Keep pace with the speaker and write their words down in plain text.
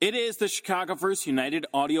It is the ChicagoVerseUniteD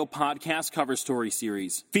audio podcast cover story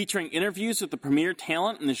series, featuring interviews with the premier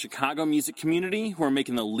talent in the Chicago music community who are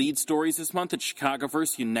making the lead stories this month at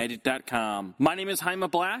ChicagoVerseUniteD.com. My name is Jaime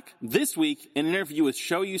Black. This week, an interview with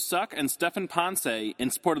Show You Suck and Stefan Ponce in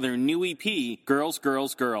support of their new EP, Girls,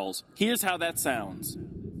 Girls, Girls. Here's how that sounds.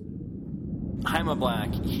 Jaime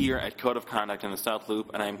Black here at Code of Conduct in the South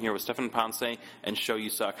Loop, and I'm here with Stefan Ponce and Show You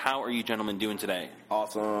Suck. How are you gentlemen doing today?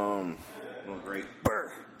 Awesome. Doing great.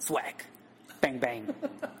 Brr. Swag. Bang, bang.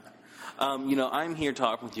 I'm here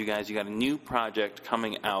talking with you guys. You got a new project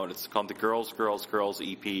coming out. It's called the Girls, Girls, Girls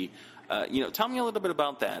EP. Tell me a little bit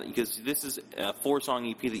about that, because this is a 4-song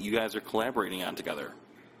EP that you guys are collaborating on together.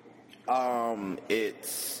 I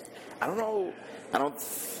don't know.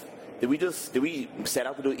 Did we set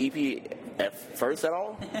out to do an EP at first at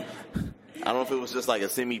all? I don't know if it was just like a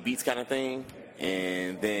semi-beats kind of thing,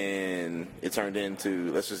 and then it turned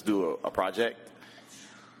into, let's just do a project.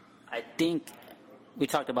 I think we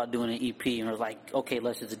talked about doing an EP, and I was like, okay,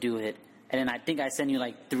 let's just do it. And then I think I sent you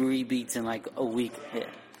like 3 beats in like a week. Yeah.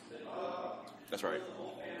 That's right.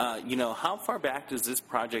 How far back does this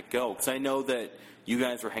project go? Because I know that you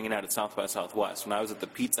guys were hanging out at South by Southwest. When I was at the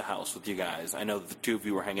Pizza House with you guys, I know that the two of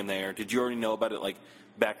you were hanging there. Did you already know about it like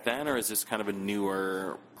back then, or is this kind of a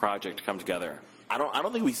newer project to come together? I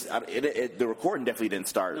don't think the recording definitely didn't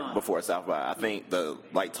start before South by. I think the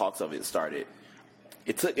talks of it started.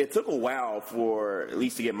 It took a while for at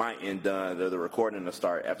least to get my end done, the recording to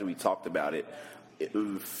start after we talked about it.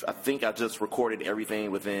 I think I just recorded everything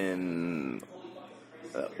within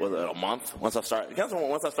was it a month? Once I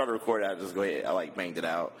started recording, I just go ahead. I banged it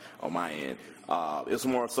out on my end. It was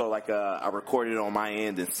more so I recorded it on my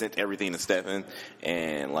end and sent everything to Stefan,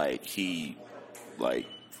 and he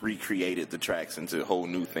recreated the tracks into whole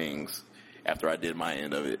new things after I did my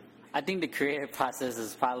end of it. I think the creative process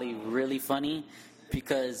is probably really funny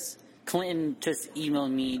because Clinton just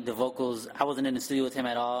emailed me the vocals. I wasn't in the studio with him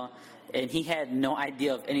at all, and he had no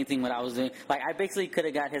idea of anything what I was doing. I basically could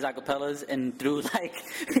have got his acapellas and threw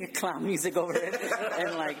clown music over it,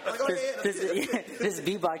 and this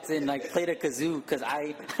beatbox and played a kazoo because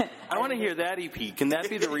I want to hear that EP. Can that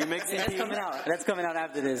be the remix EP? That's coming out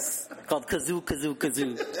after this, called Kazoo Kazoo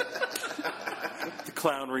Kazoo. The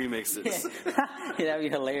clown remixes. Yeah, that'd be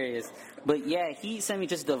hilarious. But yeah, he sent me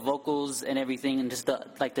just the vocals and everything, and just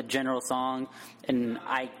the general song, and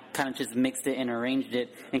I kind of just mixed it and arranged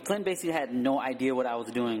it. And Clint basically had no idea what I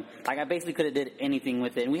was doing. I basically could have did anything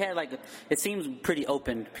with it. And we had it seems pretty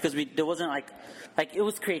open because there wasn't it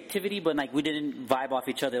was creativity, but we didn't vibe off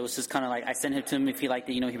each other. It was just kind of I sent it to him if he liked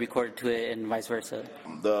it, he recorded to it, and vice versa.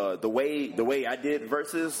 The way I did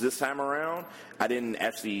verses this time around, I didn't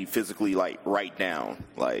actually physically write down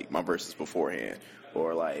my verses beforehand,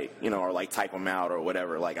 or type them out or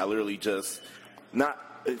whatever. I literally just I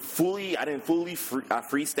didn't fully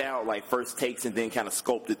freestyle first takes and then kind of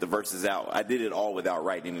sculpted the verses out. I did it all without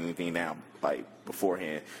writing anything down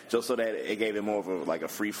beforehand, just so that it gave it more of a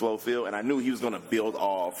free flow feel. And I knew he was going to build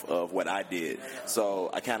off of what I did,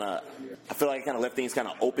 so I feel like I kind of left things kind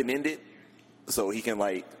of open ended, so he can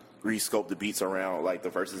resculpt the beats around the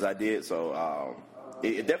verses I did. So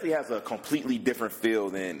it definitely has a completely different feel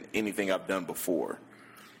than anything I've done before.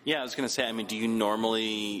 Yeah, I was going to say, do you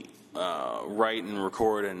normally write and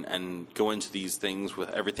record and go into these things with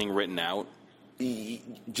everything written out?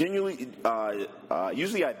 Genuinely,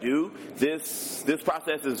 usually I do. This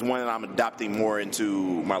process is one that I'm adopting more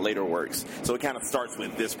into my later works. So it kind of starts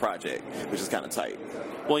with this project, which is kind of tight.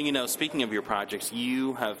 Well, speaking of your projects,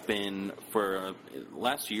 you have been, for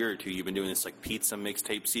last year or two, you've been doing this pizza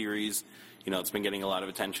mixtape series. It's been getting a lot of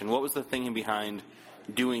attention. What was the thinking behind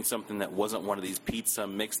doing something that wasn't one of these pizza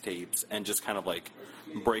mixtapes and just kind of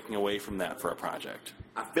breaking away from that for a project?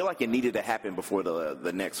 I feel like it needed to happen before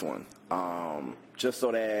the next one, just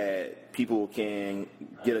so that people can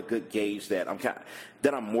get a good gauge that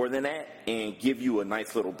I'm more than that, and give you a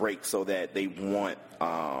nice little break so that they want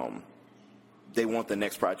the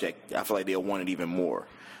next project. I feel like they'll want it even more.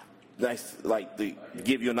 Nice, to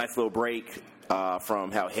give you a nice little break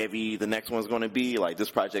from how heavy the next one's going to be. This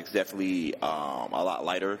project's definitely a lot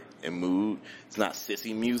lighter in mood. It's not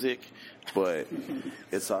sissy music, but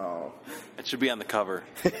it's it should be on the cover.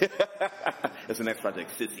 It's the next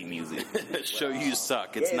project, sissy music. Show You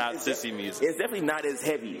Suck. It's not sissy music. It's definitely not as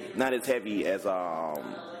heavy as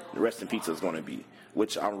Rest in Pizza is going to be,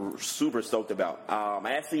 which I'm super stoked about.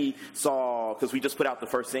 I actually saw, because we just put out the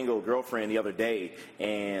first single, Girlfriend, the other day,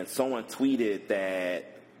 and someone tweeted that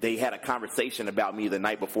they had a conversation about me the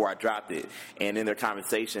night before I dropped it, and in their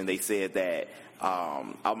conversation they said that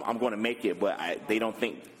I'm going to make it, but they don't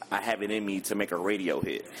think I have it in me to make a radio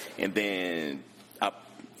hit. And then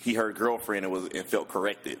he heard Girlfriend and felt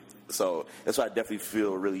corrected. So that's why I definitely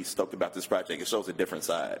feel really stoked about this project. It shows a different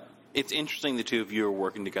side. It's interesting the two of you are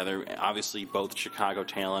working together, obviously both Chicago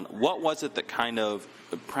talent. What was it that kind of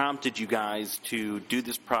prompted you guys to do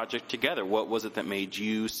this project together? What was it that made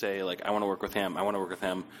you say, like, I want to work with him,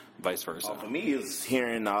 vice versa? For me, it was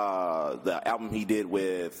hearing the album he did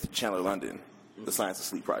with Chandler London, the Science of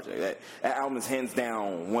Sleep project. That album is hands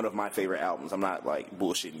down one of my favorite albums. I'm not, like,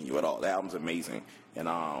 bullshitting you at all. That album's amazing. And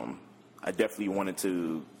I definitely wanted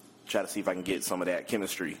to try to see if I can get some of that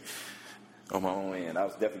chemistry on my own end. I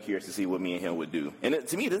was definitely curious to see what me and him would do. And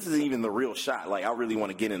to me, this isn't even the real shot. Like, I really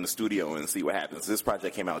want to get in the studio and see what happens. This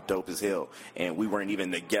project came out dope as hell, and we weren't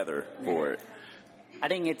even together for it. I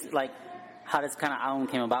think it's like how this kind of album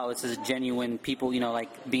came about. It's just genuine people,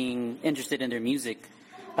 like being interested in their music.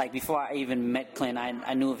 Like, before I even met Clint,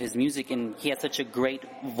 I knew of his music, and he had such a great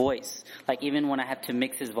voice. Like, even when I had to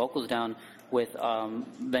mix his vocals down with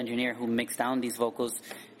the engineer who mixed down these vocals,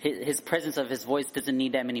 his presence of his voice doesn't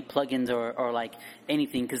need that many plugins or like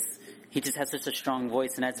anything, because he just has such a strong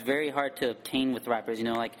voice, and that's very hard to obtain with rappers.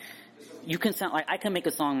 Like, you can sound like, I can make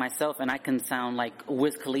a song myself and I can sound like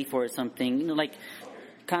Wiz Khalifa or something, like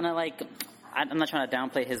kind of like, I'm not trying to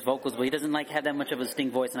downplay his vocals, but he doesn't like have that much of a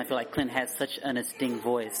distinct voice, and I feel like Clint has such a distinct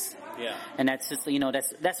voice. Yeah. And that's just,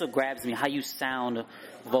 that's what grabs me, how you sound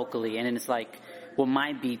vocally. And then it's like, with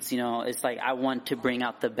my beats, it's like I want to bring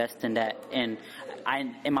out the best in that. And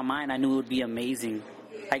in my mind, I knew it would be amazing.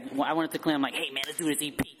 Like, when I went to Clint, I'm like, hey, man, let's do this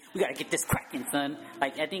EP. We got to get this cracking, son.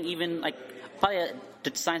 Like, I think even, like, probably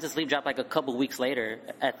the Science of Sleep dropped, like, a couple weeks later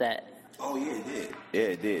at that. Oh, yeah, it did. Yeah,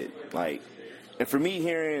 it did. Like, and for me,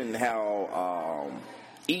 hearing how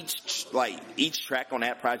each track on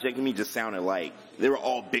that project to me just sounded like they were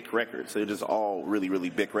all big records. They're just all really, really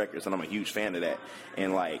big records, and I'm a huge fan of that.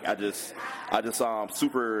 And like, I just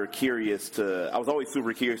super curious I was always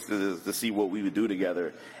super curious to see what we would do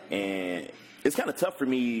together. And it's kind of tough for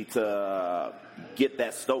me to get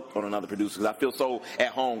that stoked on another producer, because I feel so at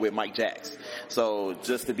home with Mike Jacks. So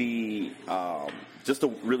just to be, just to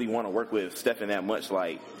really want to work with Stefan that much,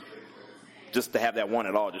 like, just to have that one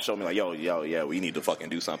at all, just show me like, yeah, we need to fucking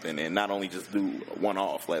do something, and not only just do one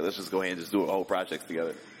off. Like, let's just go ahead and just do a whole project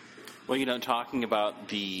together. Well, talking about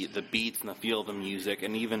the beats and the feel of the music,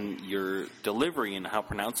 and even your delivery and how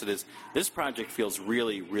pronounced it is, this project feels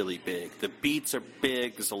really, really big. The beats are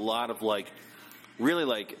big. There's a lot of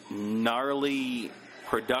really gnarly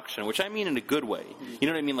production, which I mean in a good way. You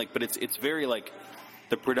know what I mean? Like, but it's very like,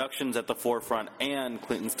 the production's at the forefront and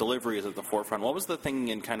Clinton's delivery is at the forefront. What was the thing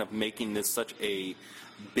in kind of making this such a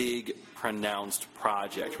big, pronounced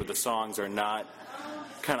project where the songs are not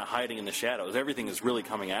kind of hiding in the shadows? Everything is really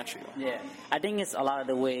coming at you. Yeah, I think it's a lot of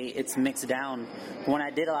the way it's mixed down. When I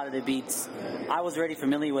did a lot of the beats, I was already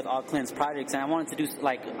familiar with all Clint's projects, and I wanted to do,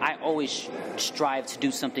 like, I always strive to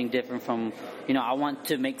do something different from, I want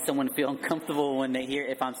to make someone feel uncomfortable when they hear,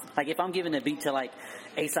 if I'm giving a beat to, like,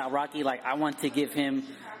 A$AP Rocky, like, I want to give him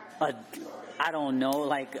I don't know,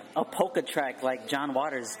 like a polka track, like John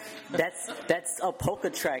Waters. That's a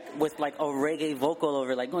polka track with like a reggae vocal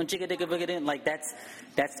over, like going chicka dicka booga din. Like that's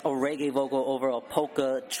a reggae vocal over a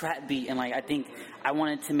polka trap beat, and like I think I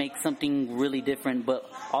wanted to make something really different, but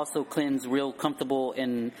also Clinton's real comfortable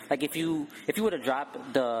in, like, if you were to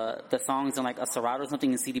drop the songs in like a Serato or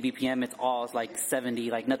something in CD BPM, it's all like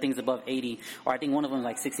 70, like nothing's above 80, or I think one of them is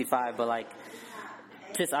like 65, but like,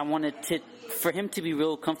 just I wanted for him to be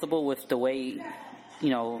real comfortable with the way,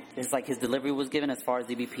 his delivery was given as far as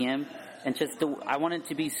the BPM, and just I wanted it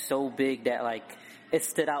to be so big that like it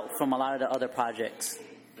stood out from a lot of the other projects.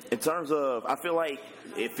 In terms of, I feel like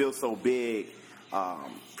it feels so big.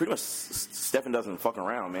 Pretty much Stefan doesn't fuck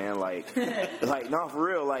around, man. Like, no, for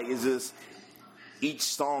real. Like, it's just each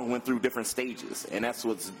song went through different stages, and that's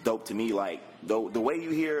what's dope to me. Like, the way you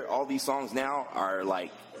hear all these songs now are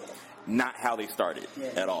like not how they started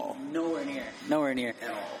at all. Nowhere near. At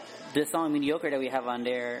all. The song Mediocre that we have on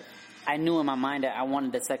there, I knew in my mind that I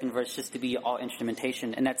wanted the second verse just to be all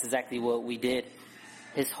instrumentation, and that's exactly what we did.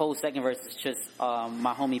 His whole second verse is just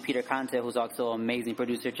my homie Peter Conte, who's also an amazing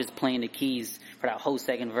producer, just playing the keys for that whole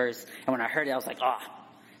second verse. And when I heard it, I was like,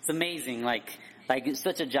 it's amazing. Like it's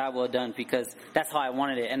such a job well done, because that's how I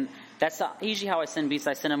wanted it. And that's usually how I send beats.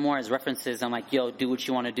 I send them more as references. I'm like, yo, do what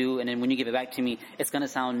you want to do. And then when you give it back to me, it's going to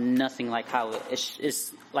sound nothing like how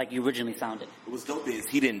it's like you originally sounded. What's dope is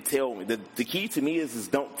he didn't tell me. The key to me is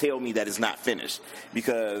don't tell me that it's not finished,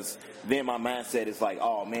 because then my mindset is like,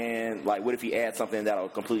 oh man, like what if he adds something that'll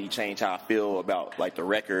completely change how I feel about like the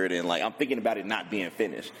record, and like I'm thinking about it not being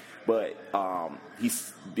finished. But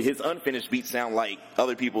his unfinished beats sound like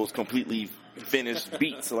other people's completely finished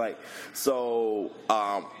beats. Like, so,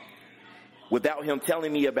 without him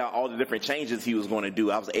telling me about all the different changes he was going to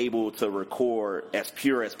do, I was able to record as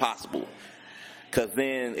pure as possible. Because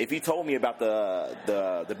then, if he told me about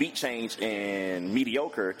the beat change and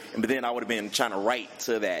mediocre, but then I would have been trying to write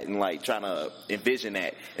to that and like trying to envision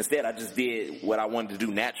that. Instead, I just did what I wanted to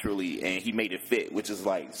do naturally, and he made it fit, which is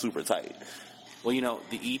like super tight. Well, you know,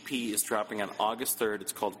 the EP is dropping on August 3rd.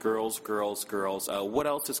 It's called Girls, Girls, Girls. What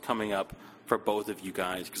else is coming up for both of you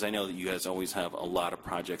guys? Because I know that you guys always have a lot of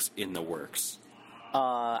projects in the works.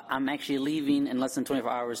 I'm actually leaving in less than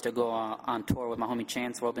 24 hours to go on tour with my homie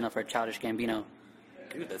Chance. We're opening up for Childish Gambino.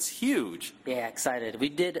 Dude, that's huge. Yeah, excited.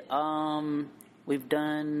 We've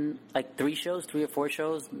done like 3 or 4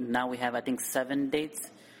 shows. Now we have, I think, 7 dates.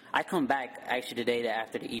 I come back actually today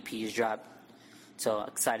after the EP is dropped. So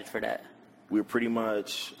excited for that. We're pretty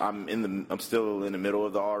much, I'm still in the middle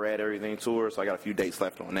of the All Red Everything tour, so I got a few dates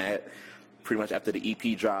left on that. Pretty much after the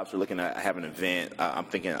EP drops, we're looking at having an event. I'm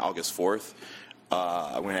thinking August 4th.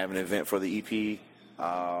 We're going to have an event for the EP.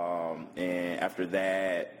 And after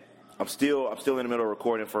that, I'm still in the middle of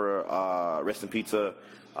recording for Rest in Pizza.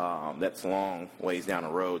 That's a long ways down the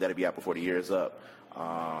road. That'll be out before the year is up.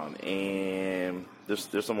 And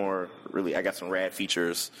there's some more I got some rad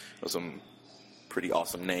features of some pretty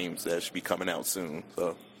awesome names that should be coming out soon.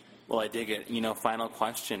 So, well, I dig it. You know, final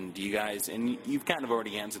question. Do you guys, and you've kind of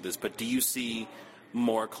already answered this, but do you see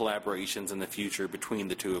more collaborations in the future between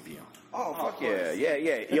the two of you? Oh, fuck yeah.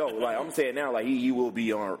 Yo, like, I'm saying now, like, he will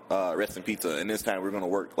be on Rest in Pizza, and this time we're going to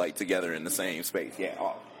work, like, together in the same space. Yeah.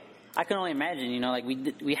 Oh. I can only imagine, you know, like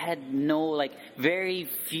we had no, like, very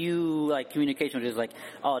few, like, communication. Just like,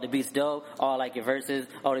 oh, the beat's dope. Oh, I like your verses.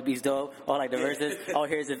 Oh, the beat's dope. Oh, I like the verses. Oh,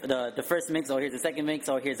 here's the first mix. Oh, here's the second mix.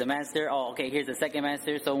 Oh, here's the master. Oh, okay, here's the second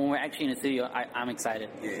master. So when we're actually in the studio, I'm excited.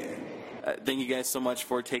 Yeah. Thank you guys so much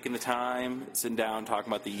for taking the time, sitting down, talking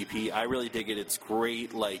about the EP. I really dig it. It's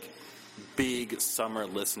great, like, big summer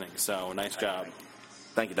listening. So nice job.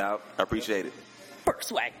 Thank you, Doc. I appreciate it. First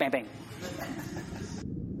swag, bang, bang.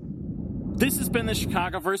 This has been the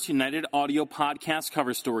ChicagoVerseUniteD Audio Podcast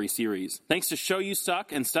Cover Story Series. Thanks to Show You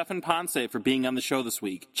Suck and Stefan Ponce for being on the show this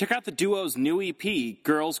week. Check out the duo's new EP,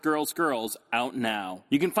 Girls, Girls, Girls, out now.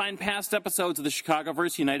 You can find past episodes of the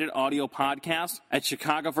ChicagoVerseUniteD Audio Podcast at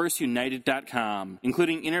ChicagoVerseUniteD.com,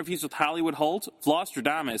 including interviews with Hollywood Holt,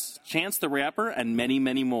 Flosstradamus, Chance the Rapper, and many,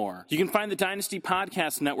 many more. You can find the Dynasty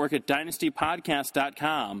Podcast Network at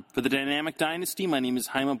DynastyPodcast.com. For the Dynamic Dynasty, my name is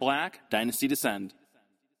Jaime Black, Dynasty Descend.